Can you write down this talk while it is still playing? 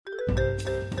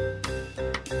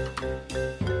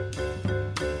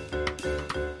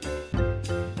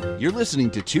You're listening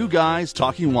to Two Guys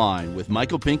Talking Wine with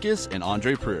Michael Pincus and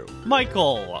Andre Prue.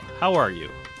 Michael, how are you?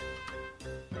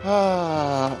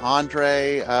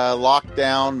 Andre, locked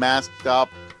down, masked up.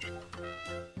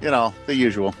 You know, the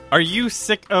usual. Are you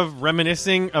sick of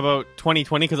reminiscing about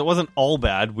 2020? Because it wasn't all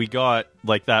bad. We got,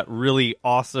 like, that really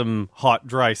awesome, hot,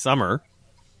 dry summer.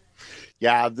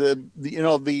 Yeah, I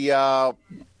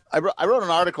wrote an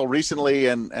article recently,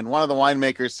 and one of the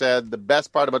winemakers said the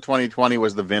best part about 2020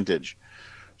 was the vintage.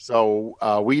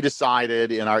 So we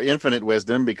decided in our infinite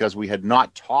wisdom, because we had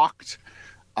not talked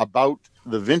about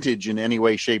the vintage in any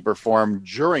way, shape, or form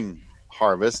during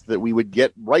harvest, that we would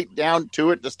get right down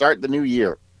to it to start the new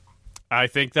year. I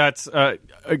think that's a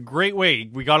great way.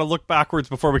 We got to look backwards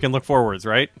before we can look forwards,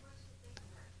 right?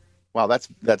 Wow, that's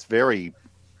very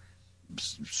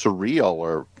surreal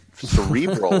or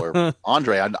cerebral. Or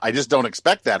Andre, I just don't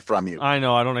expect that from you. I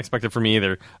know, I don't expect it from me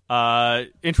either.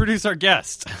 Introduce our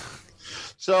guest.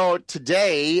 So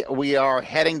today we are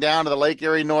heading down to the Lake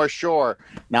Erie North Shore.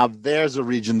 Now there's a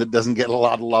region that doesn't get a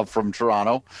lot of love from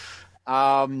Toronto.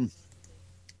 And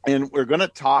we're going to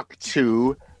talk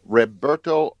to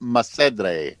Roberto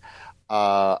Muscedere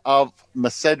of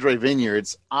Muscedere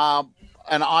Vineyards. And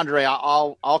Andre,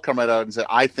 I'll come right out and say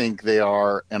I think they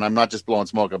are, and I'm not just blowing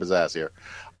smoke up his ass here,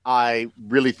 I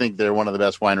really think they're one of the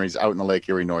best wineries out in the Lake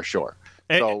Erie North Shore.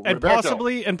 So, and Roberto,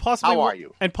 possibly, how are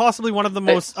you? And possibly one of the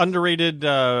most underrated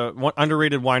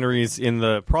wineries in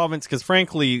the province. Because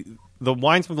frankly, the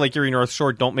wines from Lake Erie North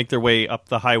Shore don't make their way up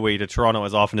the highway to Toronto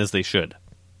as often as they should.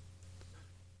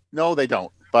 No, they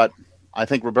don't. But I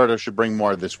think Roberto should bring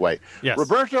more this way. Yes.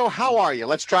 Roberto, how are you?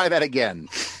 Let's try that again.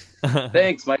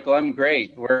 Thanks, Michael. I'm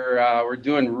great. We're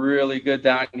doing really good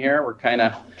down here. We're kind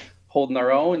of holding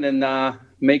our own and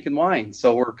making wine.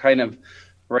 So we're kind of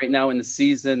right now in the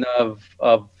season of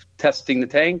testing the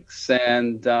tanks,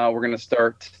 and we're going to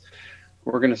start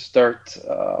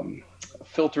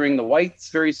filtering the whites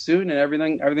very soon, and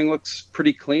everything looks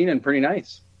pretty clean and pretty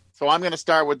nice. So I'm going to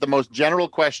start with the most general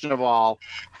question of all.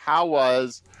 How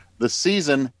was the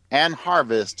season and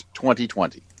harvest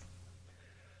 2020?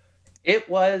 It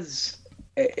was,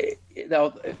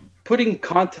 now, putting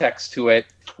context to it,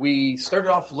 we started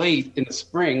off late in the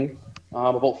spring,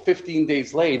 about 15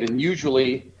 days late, and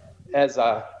usually as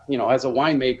a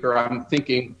winemaker, I'm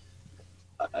thinking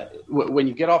when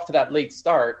you get off to that late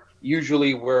start,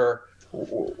 usually to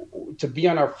be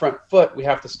on our front foot, we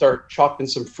have to start chopping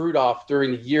some fruit off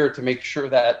during the year to make sure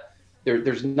that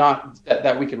there's not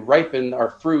that we can ripen our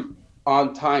fruit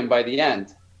on time by the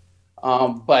end.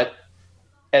 But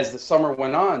as the summer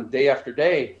went on, day after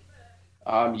day,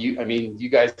 you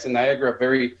guys in Niagara,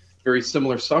 very, very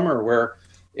similar summer where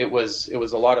it was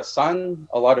a lot of sun,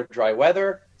 a lot of dry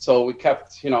weather. So we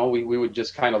kept, we would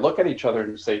just kind of look at each other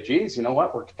and say, geez, you know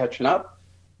what, we're catching up.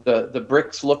 The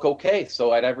bricks look okay.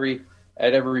 So at every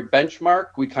benchmark,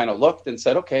 we kind of looked and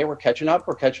said, okay, we're catching up.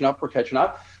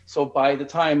 So by the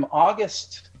time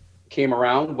August came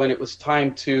around, when it was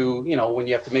time to, when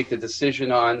you have to make the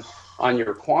decision on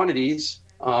your quantities,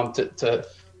 to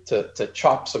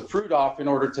chop some fruit off in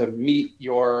order to meet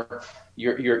your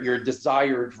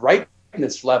desired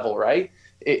ripeness level, right?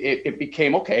 It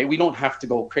became, okay, we don't have to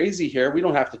go crazy here. We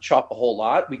don't have to chop a whole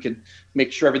lot. We can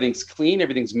make sure everything's clean,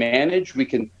 everything's managed. We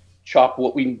can chop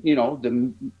what we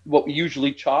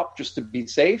usually chop just to be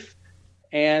safe.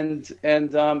 And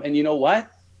you know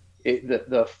what?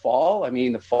 The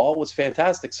fall was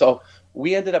fantastic. So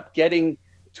we ended up getting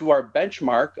to our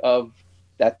benchmark of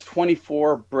that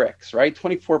 24 bricks, right?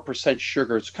 24%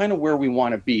 sugar. It's kind of where we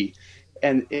want to be.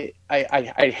 And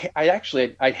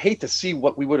I'd hate to see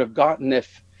what we would have gotten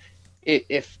if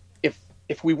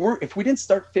we didn't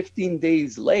start 15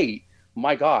 days late.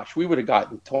 My gosh, we would have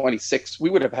gotten 26.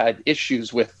 We would have had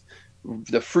issues with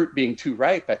the fruit being too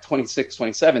ripe at 26,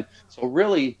 27. So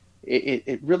really,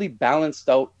 it really balanced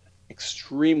out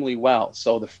extremely well.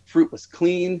 So the fruit was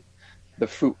clean, the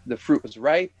fruit was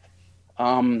ripe.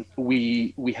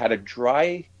 We had a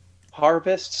dry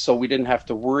harvest, so we didn't have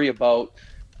to worry about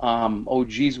oh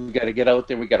geez, we got to get out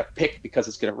there, we got to pick because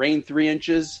it's going to rain 3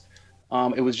 inches.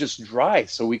 It was just dry,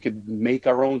 so we could make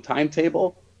our own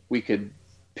timetable. We could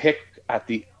pick at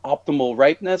the optimal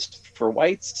ripeness for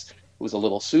whites. It was a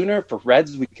little sooner. For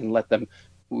reds, we can let them.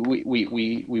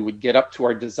 We would get up to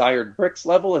our desired bricks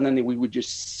level, and then we would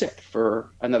just sit for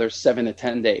another 7 to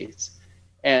 10 days.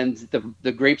 And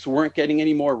the grapes weren't getting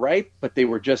any more ripe, but they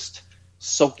were just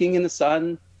soaking in the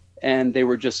sun, and they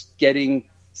were just getting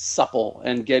supple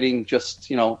and getting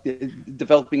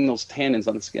developing those tannins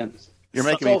on the skins. You're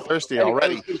making me thirsty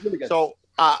already. Really so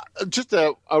Just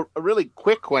a really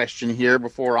quick question here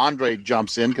before Andre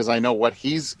jumps in, because I know what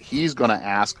he's going to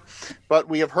ask. But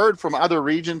we have heard from other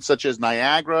regions such as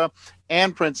Niagara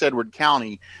and Prince Edward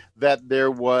County that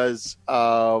there was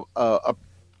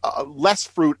less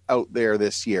fruit out there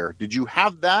this year. Did you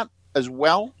have that as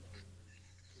well?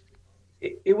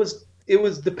 It was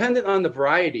dependent on the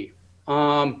variety.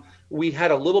 We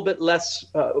had a little bit less.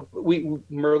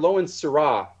 Merlot and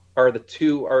Syrah are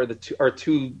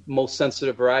two most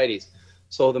sensitive varieties.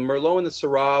 So the Merlot and the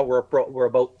Syrah were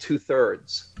about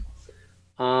 2/3.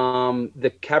 The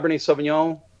Cabernet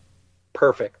Sauvignon,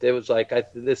 perfect. It was like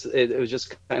it was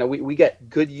just kind of we get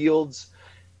good yields,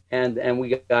 and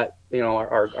we got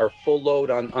our full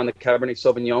load on the Cabernet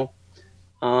Sauvignon.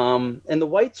 And the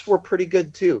whites were pretty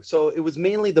good too. So it was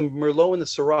mainly the Merlot and the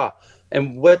Syrah.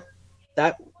 And what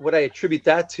I attribute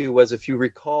that to was, if you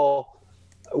recall,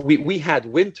 we had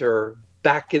winter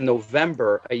back in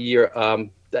November a year,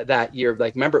 that year.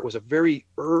 Like, remember, it was a very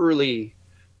early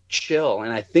chill,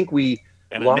 and I think we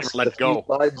lost a few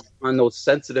buds on those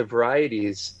sensitive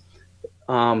varieties.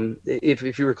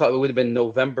 If you recall, it would have been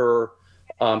November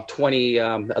 20,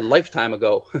 a lifetime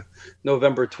ago,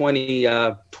 November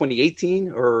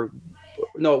 2018, or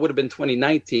no, it would have been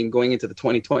 2019 going into the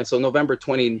 2020. So November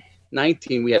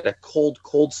 2019, we had a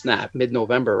cold snap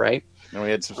mid-November, right? And we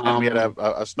had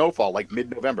a snowfall like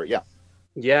mid-November, yeah.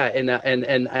 Yeah,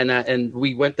 and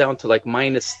we went down to like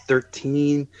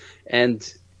 -13,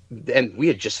 and we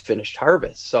had just finished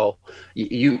harvest. So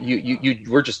you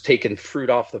were just taking fruit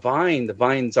off the vine. The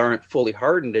vines aren't fully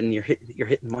hardened, and you're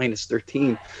hitting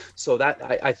 -13. So that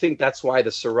I think that's why the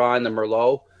Syrah and the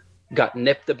Merlot got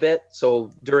nipped a bit.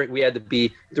 So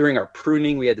during our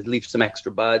pruning, we had to leave some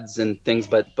extra buds and things.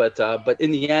 But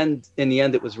in the end,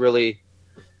 it was really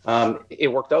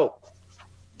it worked out.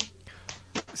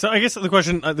 So I guess the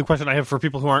question I have for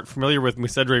people who aren't familiar with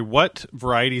Muscedere, what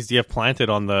varieties do you have planted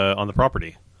on the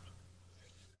property?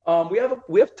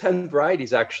 We have 10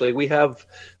 varieties actually. We have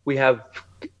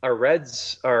our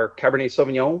reds, our Cabernet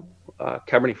Sauvignon,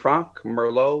 Cabernet Franc,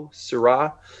 Merlot,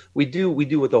 Syrah. We do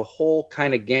with a whole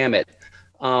kind of gamut.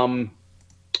 When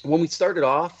we started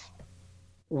off,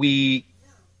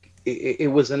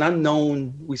 it was an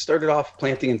unknown. We started off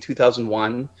planting in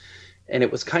 2001, and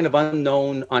it was kind of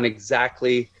unknown on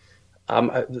exactly.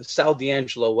 Sal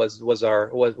D'Angelo was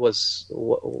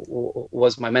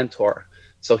my mentor.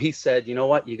 So he said, you know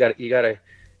what, you got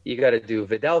to do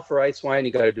Vidal for ice wine,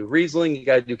 you got to do Riesling, you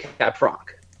got to do Cab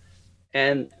Franc,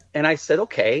 and I said,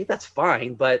 okay, that's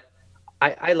fine, but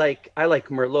I like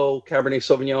Merlot, Cabernet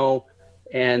Sauvignon,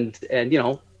 and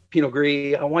Pinot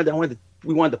Gris.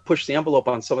 We wanted to push the envelope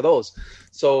on some of those,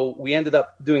 so we ended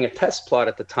up doing a test plot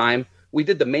at the time. We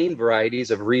did the main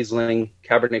varieties of Riesling,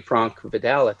 Cabernet Franc,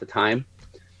 Vidal at the time.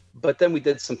 But then we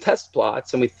did some test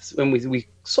plots, and we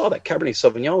saw that Cabernet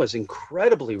Sauvignon is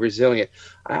incredibly resilient.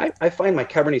 I find my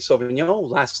Cabernet Sauvignon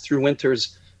lasts through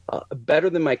winters better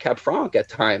than my Cab Franc at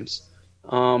times.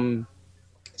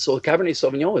 So Cabernet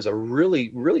Sauvignon is a really,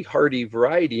 really hardy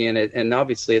variety, and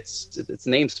obviously its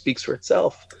name speaks for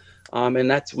itself.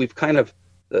 And we've kind of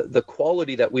the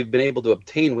quality that we've been able to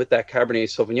obtain with that Cabernet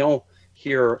Sauvignon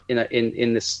here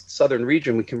in this southern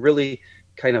region. We can really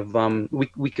kind of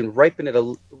we can ripen it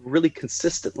really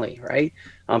consistently, right?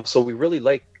 So we really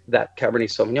like that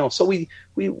Cabernet Sauvignon. So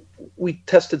we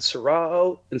tested Syrah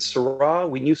out, and Syrah,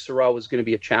 we knew Syrah was going to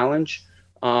be a challenge.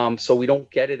 So we don't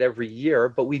get it every year,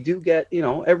 but we do get,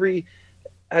 every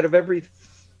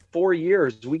 4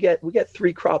 years we get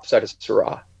 3 crops out of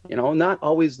Syrah. Not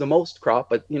always the most crop,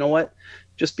 but you know what?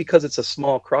 Just because it's a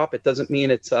small crop, it doesn't mean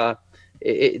it's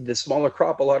the smaller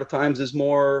crop a lot of times is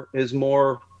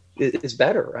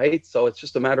better, right? So it's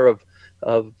just a matter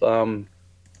of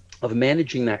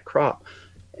managing that crop.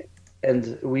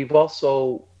 And we've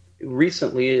also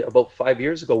recently, about 5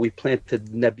 years ago, we planted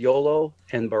Nebbiolo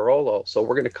and Barolo. So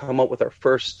we're going to come out with our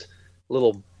first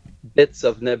little bits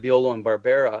of Nebbiolo and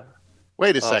Barbera.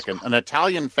 Wait a second, an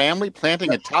Italian family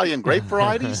planting Italian grape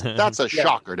varieties? That's a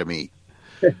shocker to me.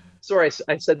 Sorry,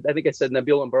 I think I said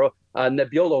Nebbiolo and Barolo.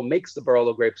 Nebbiolo makes the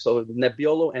Barolo grapes, so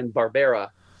Nebbiolo and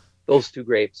Barbera, those 2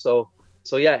 grapes. So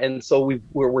yeah, and so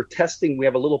we're testing. We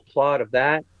have a little plot of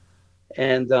that,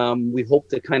 and we hope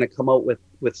to kind of come out with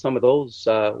some of those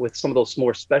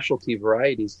more specialty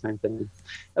varieties kind of thing.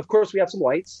 Of course, we have some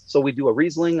whites. So we do a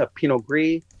Riesling, a Pinot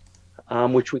Gris,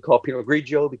 which we call Pinot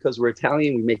Grigio because we're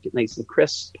Italian. We make it nice and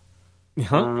crisp.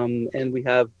 Uh-huh. And we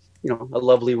have a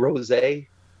lovely rosé,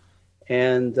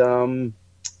 and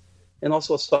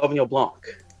also a Sauvignon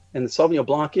Blanc. And the Sauvignon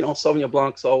Blanc, Sauvignon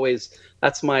Blanc's always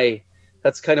that's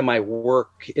kind of my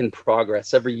work in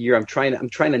progress. Every year I'm trying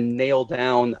to nail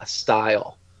down a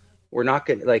style. We're not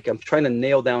going to, like, I'm trying to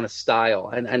nail down a style,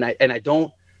 and I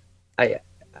don't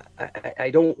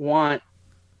want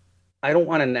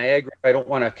a Niagara. I don't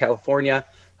want a California.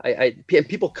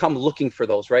 People come looking for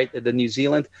those, right? The New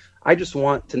Zealand. I just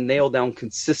want to nail down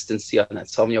consistency on that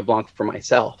Sauvignon Blanc for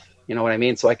myself. You know what I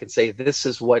mean? So I can say this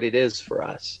is what it is for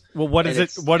us. Well, what is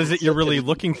it? What is it you're really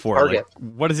looking for? Target.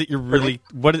 Like, what is it you're really?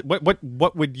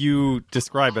 What would you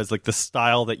describe as like the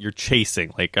style that you're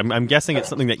chasing? Like, I'm guessing it's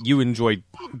something that you enjoy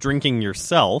drinking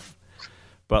yourself,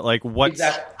 but like, what's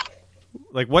exactly.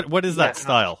 like what is that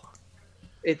style?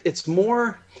 It's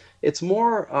more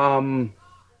of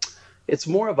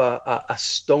a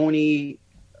stony,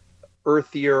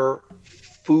 earthier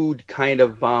food kind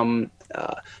of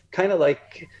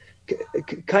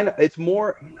it's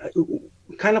more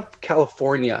kind of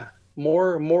California,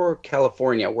 more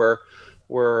California, where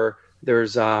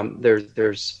there's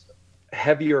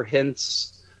heavier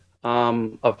hints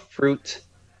of fruit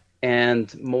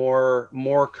and more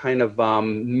kind of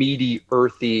meaty,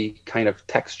 earthy kind of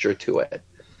texture to it.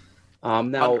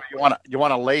 Now, Andre, you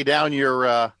want to lay down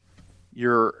your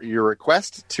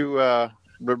request to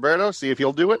Roberto, see if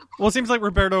he'll do it. Well, it seems like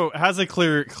Roberto has a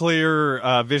clear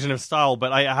vision of style,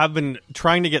 but I have been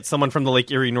trying to get someone from the Lake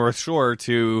Erie North Shore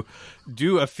to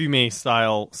do a fumé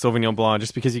style Sauvignon Blanc,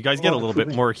 just because you guys get a little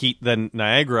bit more heat than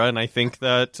Niagara, and I think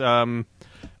that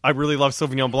I really love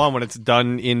Sauvignon Blanc when it's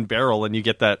done in barrel, and you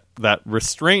get that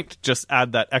restraint. Just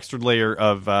add that extra layer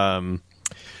of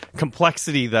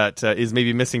complexity that is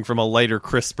maybe missing from a lighter,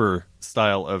 crisper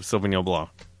style of Sauvignon Blanc.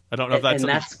 I don't know if that's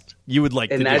something you would like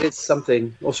to do. And that is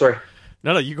something... Oh, sorry.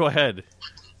 No, you go ahead.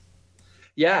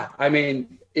 Yeah, I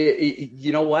mean,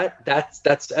 you know what?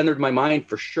 That's entered my mind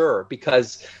for sure,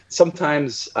 because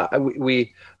sometimes I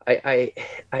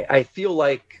feel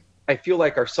like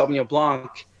our Sauvignon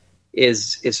Blanc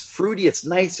is fruity, it's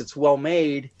nice, it's well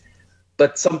made,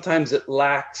 but sometimes it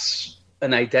lacks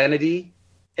an identity.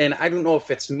 And I don't know if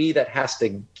it's me that has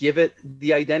to give it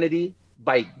the identity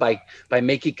by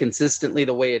making consistently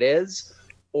the way it is,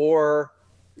 or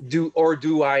do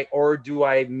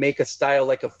I make a style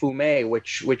like a fumé,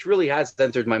 which really has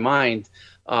entered my mind.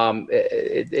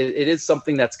 It is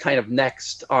something that's kind of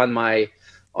next on my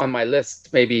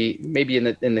list, maybe in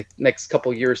the next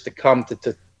couple years to come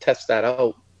to test that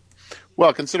out.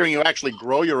 Well, considering you actually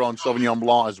grow your own Sauvignon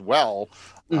Blanc as well,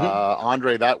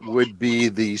 Andre, that would be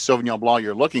the Sauvignon Blanc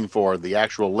you're looking for, the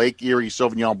actual Lake Erie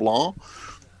Sauvignon Blanc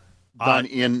done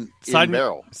in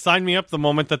barrel. Sign me up the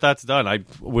moment that's done. I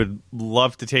would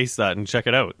love to taste that and check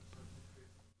it out.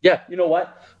 Yeah, you know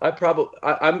what? I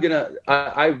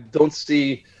don't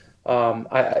see.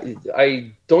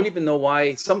 I don't even know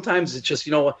why. Sometimes it's just,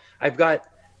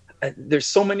 there's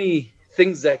so many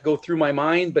things that go through my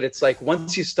mind, but it's like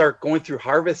once you start going through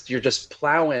harvest, you're just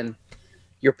plowing.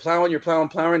 You're plowing,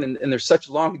 and there's such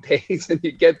long days, and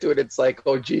you get to it, it's like,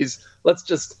 oh geez, let's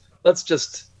just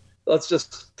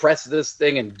press this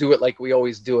thing and do it like we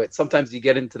always do it. Sometimes you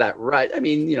get into that rut. I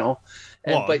mean,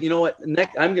 but you know what?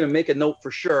 I'm going to make a note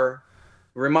for sure.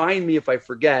 Remind me if I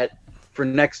forget for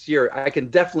next year. I can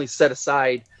definitely set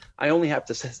aside. I only have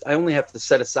to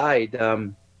set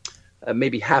aside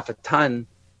maybe half a ton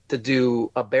to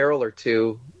do a barrel or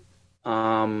two.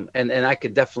 And I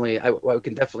can definitely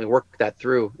work that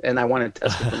through, and I want to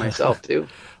test it for myself too.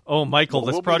 Oh, Michael,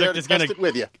 this project is going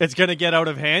to get out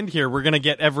of hand here. We're going to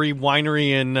get every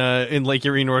winery in Lake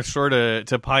Erie North Shore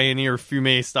to pioneer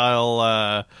fumé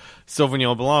style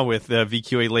Sauvignon Blanc with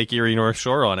VQA Lake Erie North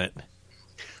Shore on it.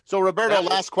 So, Roberto,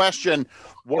 last question: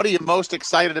 what are you most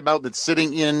excited about that's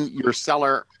sitting in your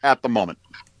cellar at the moment?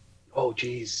 Oh,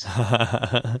 geez.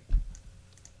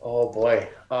 Oh boy.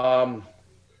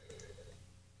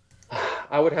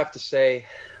 I would have to say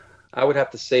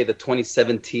the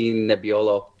 2017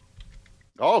 Nebbiolo.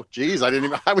 Oh, geez, I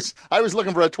was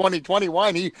looking for a 2020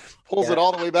 wine. He pulls it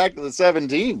all the way back to the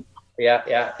 17.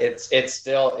 Yeah. It's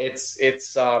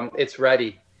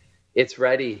ready. It's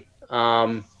ready.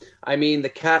 I mean, the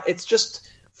cat. It's just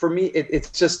for me.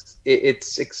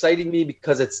 It's exciting me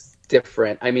because it's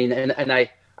different. I mean, and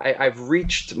I've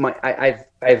reached my.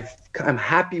 I'm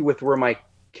happy with where my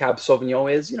Cab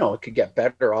Sauvignon is. It could get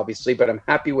better, obviously, but I'm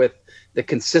happy with the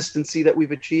consistency that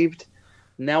we've achieved.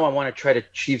 Now I want to try to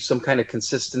achieve some kind of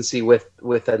consistency with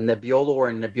a Nebbiolo or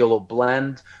a Nebbiolo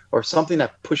blend or something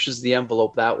that pushes the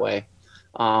envelope that way.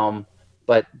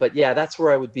 But yeah, that's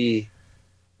where I would be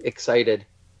excited.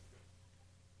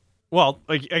 Well,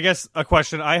 I guess a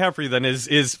question I have for you then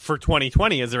is for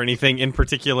 2020, is there anything in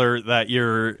particular that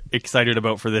you're excited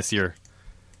about for this year?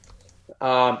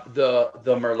 The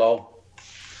Merlot.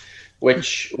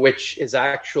 Which is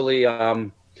actually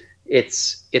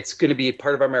it's going to be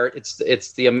part of our merit.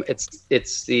 It's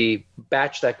the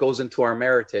batch that goes into our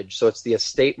meritage. So it's the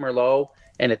estate Merlot,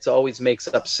 and it always makes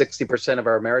up 60% of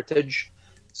our meritage.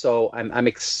 So I'm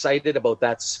excited about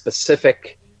that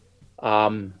specific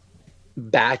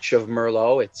batch of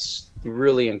Merlot. It's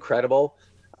really incredible.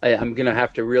 I'm going to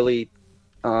have to really.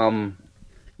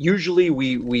 Usually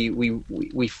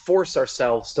we force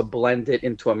ourselves to blend it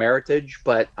into a meritage,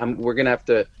 but we're going to have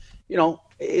to,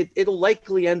 it'll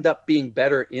likely end up being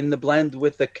better in the blend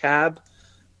with the cab.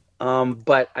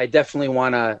 But I definitely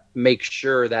want to make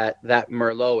sure that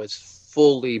Merlot is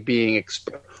fully being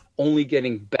only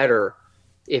getting better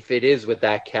if it is with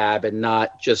that cab and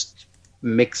not just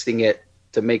mixing it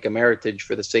to make a meritage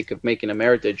for the sake of making a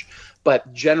meritage.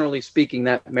 But generally speaking,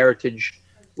 that meritage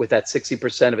with that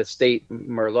 60% of estate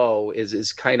Merlot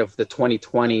is kind of the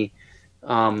 2020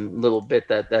 little bit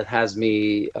that has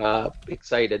me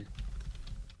excited.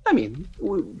 I mean,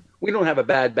 we don't have a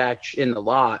bad batch in the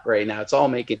lot right now. It's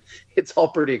all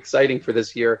pretty exciting for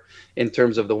this year in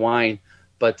terms of the wine.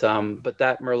 But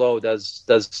that Merlot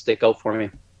does stick out for me.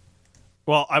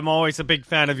 Well, I'm always a big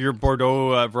fan of your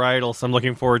Bordeaux varietal, so I'm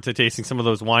looking forward to tasting some of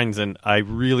those wines, and I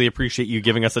really appreciate you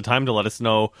giving us the time to let us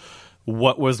know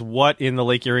what was what in the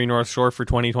Lake Erie North Shore for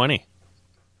 2020.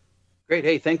 Great.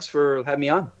 Hey, thanks for having me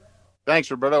on.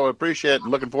 Thanks, Roberto. I appreciate it.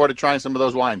 Looking forward to trying some of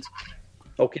those wines.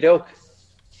 Okie doke.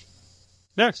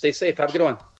 Yeah. Stay safe. Have a good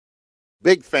one.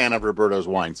 Big fan of Roberto's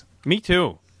wines. Me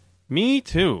too.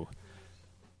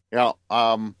 Yeah.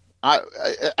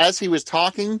 As he was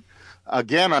talking,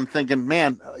 again, I'm thinking,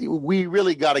 man, we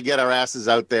really got to get our asses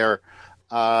out there.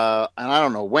 And I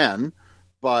don't know when,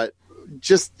 but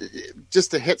just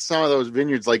to hit some of those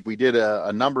vineyards like we did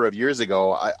a number of years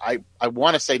ago. I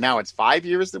want to say now it's 5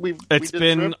 years that it's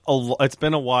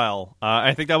been a while.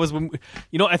 I think that was when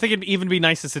I think it'd even be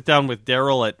nice to sit down with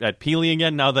Daryl at Peely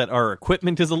again now that our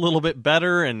equipment is a little bit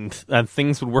better and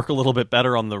things would work a little bit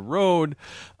better on the road.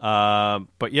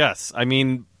 But yes, I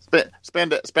mean,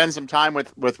 spend some time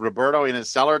with Roberto in his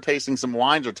cellar, tasting some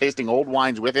wines or tasting old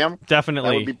wines with him. Definitely.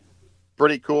 That would be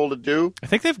pretty cool to do. I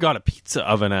think they've got a pizza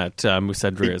oven at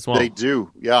Muscedere as well. They do,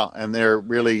 yeah, and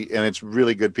it's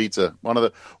really good pizza. One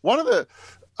of the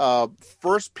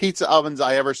first pizza ovens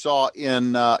I ever saw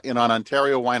in an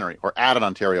Ontario winery or at an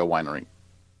Ontario winery.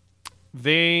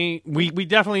 We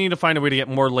definitely need to find a way to get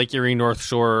more Lake Erie North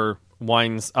Shore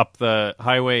wines up the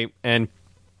highway, and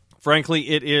frankly,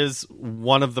 it is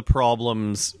one of the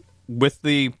problems with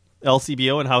the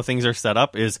LCBO and how things are set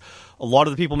up is a lot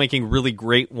of the people making really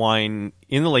great wine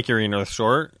in the Lake Erie North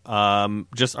Shore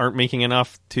just aren't making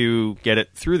enough to get it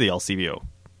through the LCBO.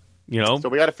 So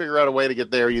we got to figure out a way to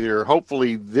get there either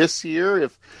hopefully this year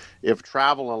if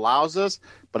travel allows us,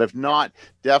 but if not,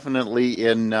 definitely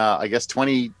in I guess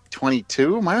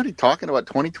 2022. Am I already talking about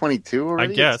 2022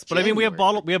 already? I guess, but I mean we have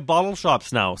bottle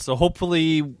shops now, so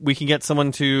hopefully we can get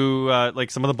someone to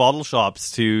like some of the bottle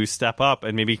shops to step up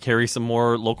and maybe carry some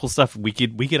more local stuff. We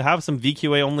could have some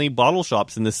VQA only bottle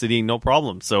shops in the city, no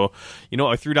problem. So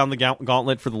I threw down the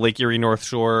gauntlet for the Lake Erie North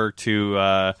Shore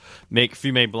to make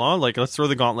Fumé Blanc. Like, let's throw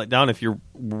the gauntlet down. If you're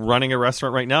running a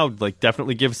restaurant right now, like,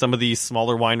 definitely give some of these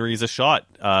smaller wineries a shot.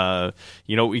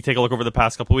 We take a look over the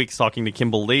past couple of weeks talking to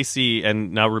Kimball Lacey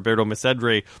and now Roberto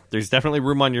Muscedere. There's definitely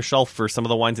room on your shelf for some of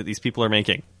the wines that these people are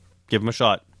making. Give them a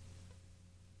shot.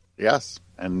 Yes,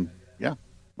 and yeah,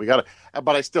 we got to.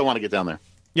 But I still want to get down there.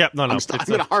 Yeah, no. I'm going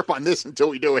to harp on this until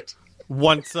we do it.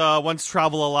 Once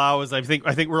travel allows, I think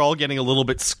we're all getting a little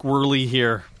bit squirrely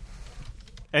here.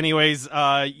 Anyways,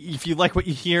 if you like what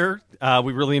you hear,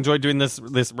 we really enjoyed doing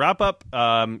this wrap up.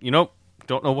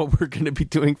 Don't know what we're going to be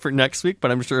doing for next week,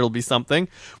 but I'm sure it'll be something.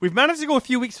 We've managed to go a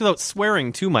few weeks without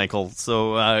swearing too, Michael.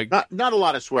 So not a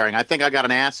lot of swearing. I think I got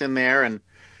an ass in there, and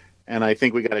I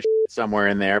think we got a shit somewhere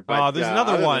in there. But there's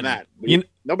another one.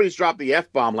 Nobody's dropped the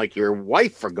F-bomb like your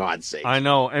wife, for God's sake. I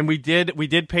know, and we did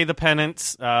pay the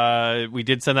penance. We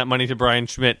did send that money to Brian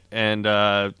Schmidt, and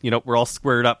we're all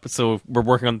squared up. So we're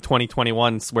working on the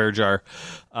 2021 swear jar.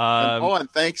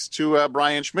 And thanks to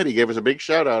Brian Schmidt. He gave us a big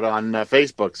shout out on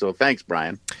Facebook. So thanks,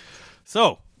 Brian.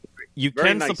 So you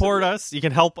can support us. You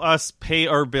can help us pay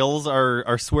our bills,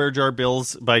 our swear jar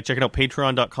bills, by checking out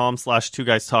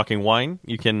patreon.com/2guystalkingwine.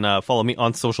 You can follow me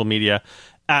on social media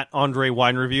at Andre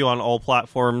Wine Review on all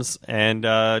platforms, and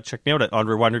check me out at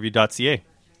andrewinereview.ca.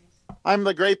 I'm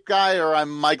the grape guy, or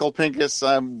I'm Michael Pincus.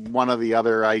 I'm one or the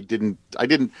other. I didn't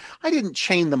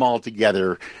chain them all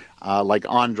together like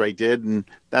Andre did, and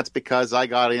that's because I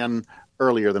got in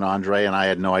earlier than Andre, and I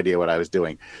had no idea what I was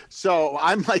doing. So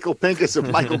I'm Michael Pincus of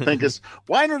Michael Pincus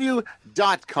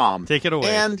WineReview.com. Take it away.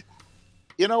 And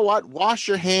you know what? Wash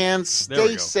your hands. There we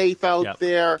Stay go. safe out Yep.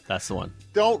 there. That's the one.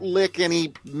 Don't lick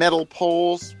any metal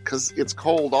poles because it's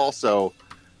cold also.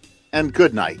 And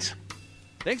good night.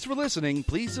 Thanks for listening.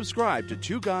 Please subscribe to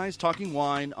Two Guys Talking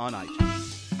Wine on iTunes.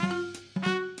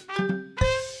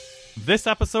 This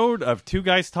episode of Two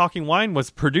Guys Talking Wine was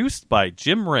produced by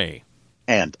Jim Ray.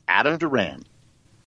 And Adam Duran.